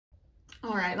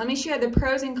All right, let me share the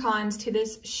pros and cons to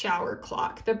this shower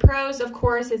clock. The pros, of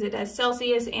course, is it does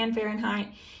Celsius and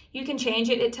Fahrenheit. You can change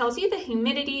it. It tells you the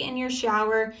humidity in your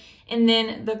shower and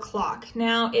then the clock.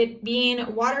 Now, it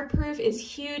being waterproof is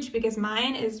huge because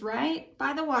mine is right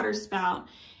by the water spout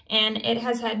and it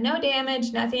has had no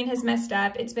damage. Nothing has messed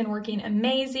up. It's been working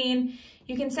amazing.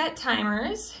 You can set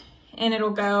timers and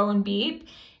it'll go and beep.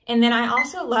 And then I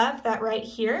also love that right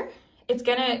here, it's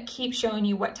gonna keep showing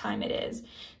you what time it is.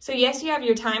 So yes, you have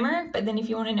your timer, but then if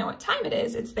you wanna know what time it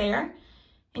is, it's there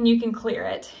and you can clear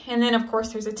it. And then of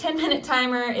course there's a 10-minute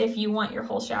timer if you want your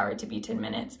whole shower to be 10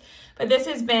 minutes. But this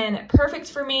has been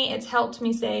perfect for me. It's helped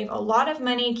me save a lot of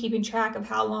money keeping track of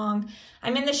how long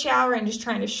I'm in the shower and just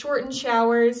trying to shorten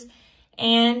showers.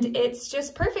 And it's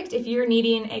just perfect if you're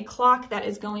needing a clock that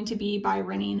is going to be by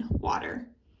running water.